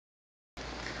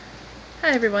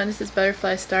Hi everyone, this is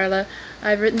Butterfly Starla.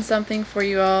 I've written something for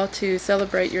you all to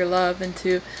celebrate your love and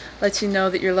to let you know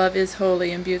that your love is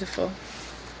holy and beautiful.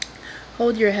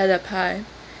 Hold your head up high.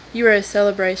 You are a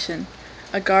celebration,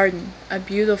 a garden, a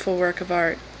beautiful work of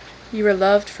art. You are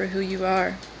loved for who you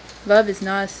are. Love is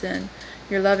not a sin.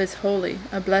 Your love is holy,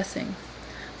 a blessing.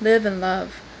 Live and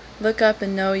love. Look up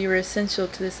and know you are essential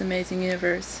to this amazing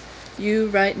universe. You,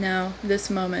 right now, this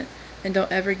moment, and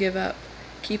don't ever give up.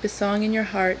 Keep a song in your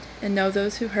heart and know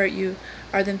those who hurt you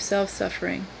are themselves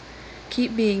suffering.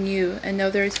 Keep being you and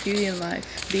know there is beauty in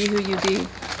life. Be who you be.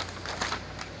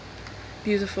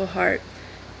 Beautiful heart.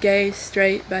 Gay,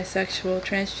 straight, bisexual,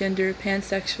 transgender,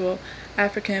 pansexual,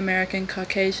 African American,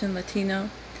 Caucasian, Latino.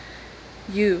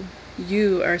 You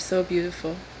are so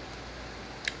beautiful.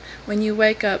 When you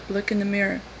wake up, look in the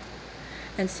mirror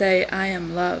and say, I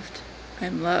am loved. I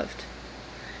am loved.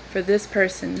 For this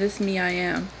person, this me I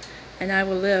am. And I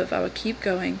will live, I will keep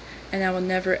going, and I will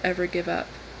never ever give up.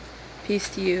 Peace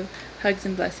to you. Hugs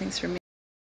and blessings from me.